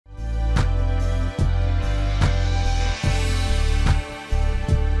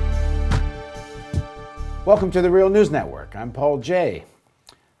Welcome to the Real News Network. I'm Paul Jay.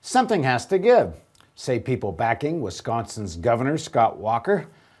 Something has to give, say people backing Wisconsin's Governor Scott Walker,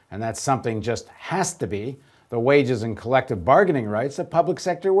 and that something just has to be the wages and collective bargaining rights of public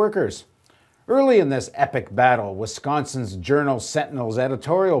sector workers. Early in this epic battle, Wisconsin's Journal Sentinel's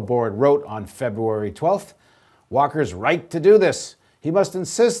editorial board wrote on February 12th, Walker's right to do this. He must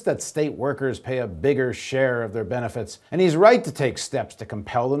insist that state workers pay a bigger share of their benefits, and he's right to take steps to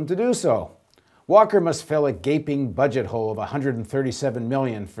compel them to do so. Walker must fill a gaping budget hole of $137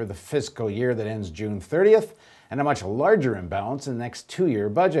 million for the fiscal year that ends June 30th, and a much larger imbalance in the next two-year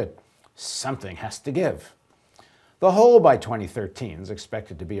budget. Something has to give. The hole by 2013 is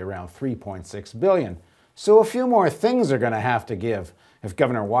expected to be around $3.6 billion, so a few more things are going to have to give if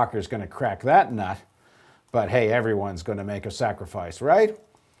Governor Walker's going to crack that nut. But hey, everyone's going to make a sacrifice, right?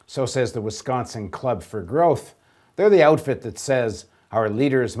 So says the Wisconsin Club for Growth. They're the outfit that says, our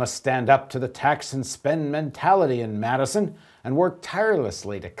leaders must stand up to the tax and spend mentality in Madison and work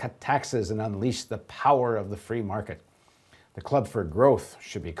tirelessly to cut taxes and unleash the power of the free market. The Club for Growth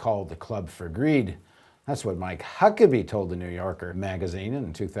should be called the Club for Greed. That's what Mike Huckabee told the New Yorker magazine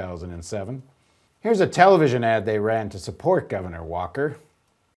in 2007. Here's a television ad they ran to support Governor Walker.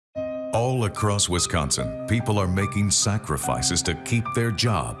 All across Wisconsin, people are making sacrifices to keep their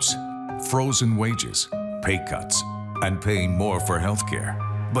jobs. Frozen wages, pay cuts, and paying more for health care.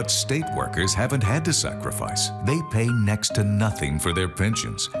 But state workers haven't had to sacrifice. They pay next to nothing for their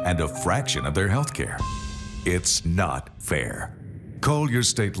pensions and a fraction of their health care. It's not fair. Call your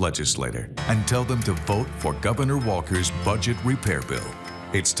state legislator and tell them to vote for Governor Walker's budget repair bill.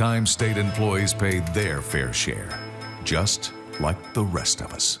 It's time state employees paid their fair share, just like the rest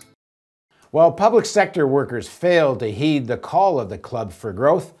of us. While public sector workers failed to heed the call of the Club for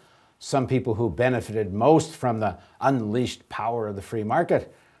Growth, some people who benefited most from the unleashed power of the free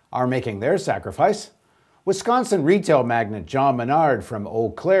market are making their sacrifice. Wisconsin retail magnate John Menard from Eau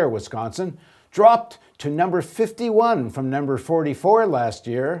Claire, Wisconsin, dropped to number 51 from number 44 last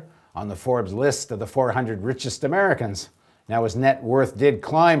year on the Forbes list of the 400 richest Americans. Now his net worth did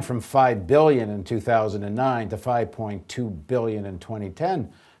climb from $5 billion in 2009 to $5.2 billion in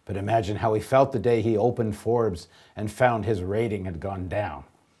 2010. But imagine how he felt the day he opened Forbes and found his rating had gone down.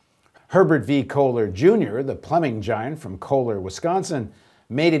 Herbert V. Kohler Jr., the plumbing giant from Kohler, Wisconsin,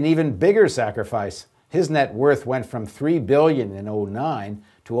 made an even bigger sacrifice. His net worth went from $3 billion in 2009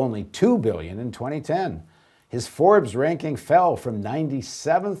 to only $2 billion in 2010. His Forbes ranking fell from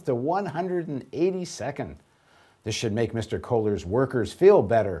 97th to 182nd. This should make Mr. Kohler's workers feel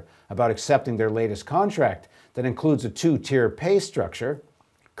better about accepting their latest contract that includes a two-tier pay structure.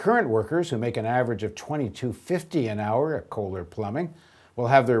 Current workers who make an average of $22.50 an hour at Kohler Plumbing will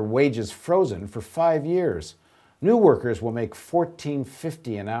have their wages frozen for 5 years. New workers will make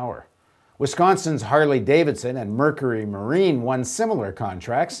 $14.50 an hour. Wisconsin's Harley-Davidson and Mercury Marine won similar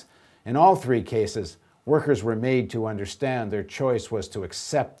contracts. In all three cases, workers were made to understand their choice was to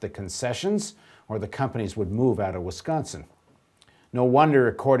accept the concessions or the companies would move out of Wisconsin. No wonder,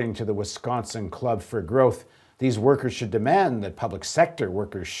 according to the Wisconsin Club for Growth, these workers should demand that public sector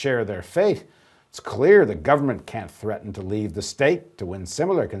workers share their fate. It's clear the government can't threaten to leave the state to win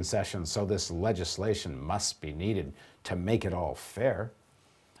similar concessions, so this legislation must be needed to make it all fair.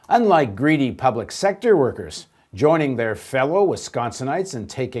 Unlike greedy public sector workers, joining their fellow Wisconsinites in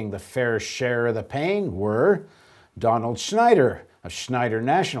taking the fair share of the pain were Donald Schneider of Schneider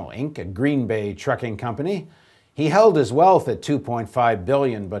National, Inc., a Green Bay trucking company. He held his wealth at $2.5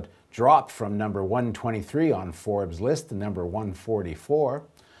 billion, but dropped from number 123 on Forbes' list to number 144.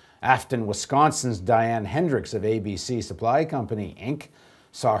 Afton, Wisconsin's Diane Hendricks of ABC Supply Company, Inc.,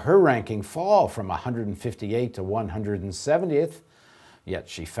 saw her ranking fall from 158th to 170th, yet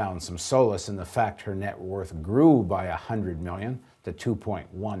she found some solace in the fact her net worth grew by $100 million to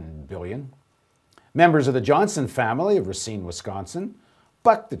 $2.1 billion. Members of the Johnson family of Racine, Wisconsin,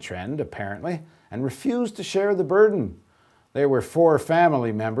 bucked the trend, apparently, and refused to share the burden. There were 4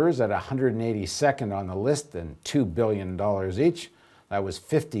 family members at 182nd on the list and $2 billion each. That was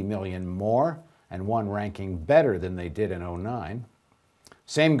 $50 million more, and one ranking better than they did in 2009.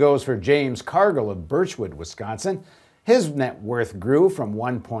 Same goes for James Cargill of Birchwood, Wisconsin. His net worth grew from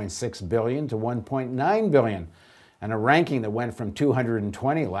 $1.6 billion to $1.9 billion, and a ranking that went from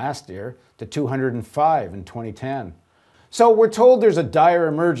 220 last year to 205 in 2010. So we're told there's a dire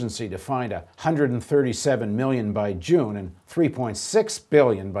emergency to find $137 million by June and $3.6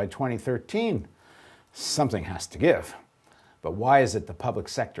 billion by 2013. Something has to give. But why is it the public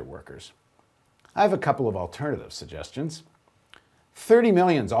sector workers? I have a couple of alternative suggestions. $30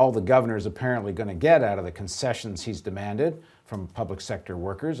 million is all the governor's apparently going to get out of the concessions he's demanded from public sector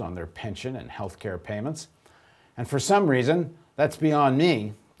workers on their pension and health care payments. And for some reason, that's beyond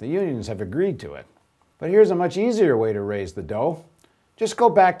me, the unions have agreed to it. But here's a much easier way to raise the dough. Just go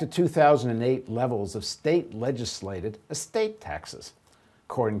back to 2008 levels of state legislated estate taxes.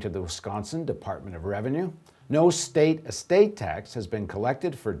 According to the Wisconsin Department of Revenue, no state estate tax has been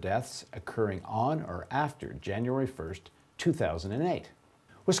collected for deaths occurring on or after January 1st, 2008.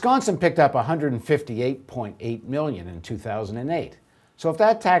 Wisconsin picked up $158.8 million in 2008. So if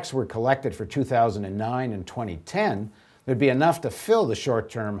that tax were collected for 2009 and 2010, there'd be enough to fill the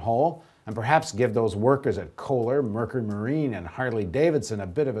short-term hole and perhaps give those workers at Kohler, Mercury Marine, and Harley-Davidson a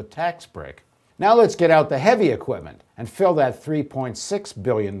bit of a tax break. Now let's get out the heavy equipment and fill that $3.6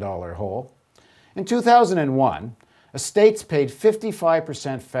 billion hole. In 2001, estates paid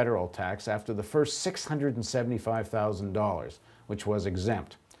 55% federal tax after the first $675,000, which was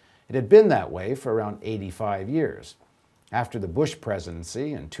exempt. It had been that way for around 85 years. After the Bush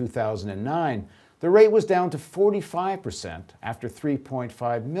presidency in 2009, the rate was down to 45% after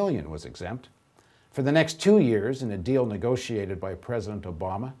 $3.5 million was exempt. For the next 2 years, in a deal negotiated by President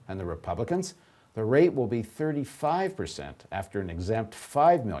Obama and the Republicans, the rate will be 35% after an exempt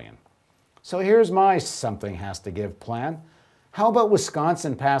 $5 million. So here's my something has to give plan. How about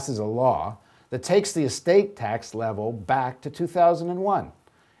Wisconsin passes a law that takes the estate tax level back to 2001?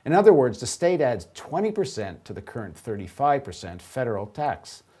 In other words, the state adds 20% to the current 35% federal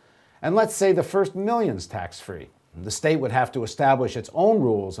tax. And let's say the first million's tax-free. The state would have to establish its own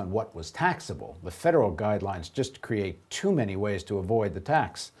rules on what was taxable. The federal guidelines just create too many ways to avoid the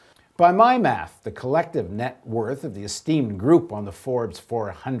tax. By my math, the collective net worth of the esteemed group on the Forbes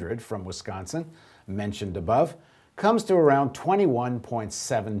 400 from Wisconsin, mentioned above, comes to around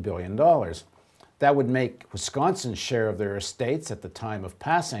 $21.7 billion. That would make Wisconsin's share of their estates at the time of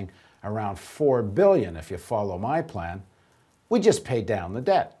passing around $4 billion if you follow my plan. We just pay down the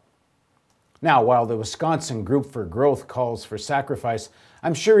debt. Now, while the Wisconsin Group for Growth calls for sacrifice,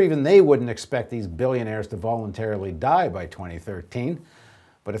 I'm sure even they wouldn't expect these billionaires to voluntarily die by 2013.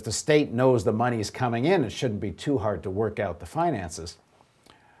 But if the state knows the money's coming in, it shouldn't be too hard to work out the finances.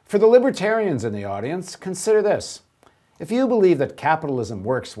 For the libertarians in the audience, consider this. If you believe that capitalism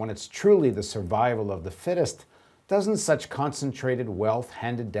works when it's truly the survival of the fittest, doesn't such concentrated wealth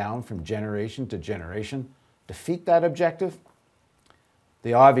handed down from generation to generation defeat that objective?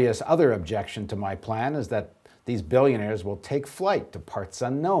 The obvious other objection to my plan is that these billionaires will take flight to parts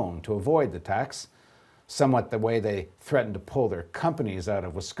unknown to avoid the tax, somewhat the way they threatened to pull their companies out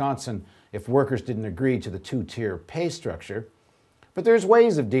of Wisconsin if workers didn't agree to the two-tier pay structure. But there's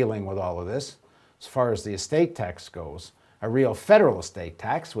ways of dealing with all of this. As far as the estate tax goes, a real federal estate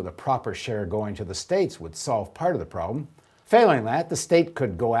tax with a proper share going to the states would solve part of the problem. Failing that, the state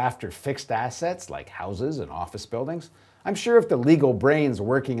could go after fixed assets like houses and office buildings. I'm sure if the legal brains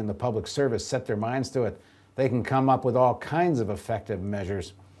working in the public service set their minds to it, they can come up with all kinds of effective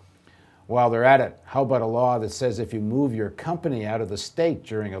measures. While they're at it, how about a law that says if you move your company out of the state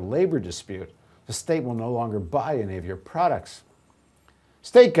during a labor dispute, the state will no longer buy any of your products?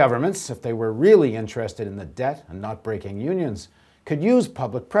 State governments, if they were really interested in the debt and not breaking unions, could use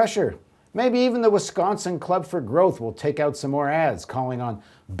public pressure. Maybe even the Wisconsin Club for Growth will take out some more ads calling on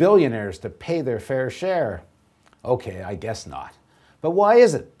billionaires to pay their fair share. Okay, I guess not. But why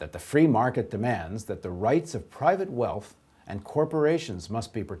is it that the free market demands that the rights of private wealth and corporations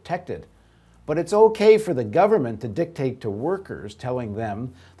must be protected, but it's okay for the government to dictate to workers, telling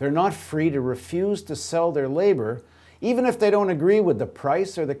them they're not free to refuse to sell their labor, even if they don't agree with the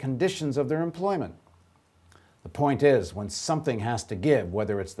price or the conditions of their employment? The point is, when something has to give,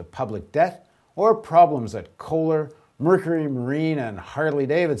 whether it's the public debt or problems at Kohler, Mercury Marine, and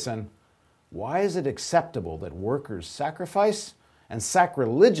Harley-Davidson, why is it acceptable that workers sacrifice and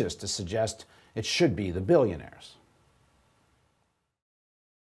sacrilegious to suggest it should be the billionaires?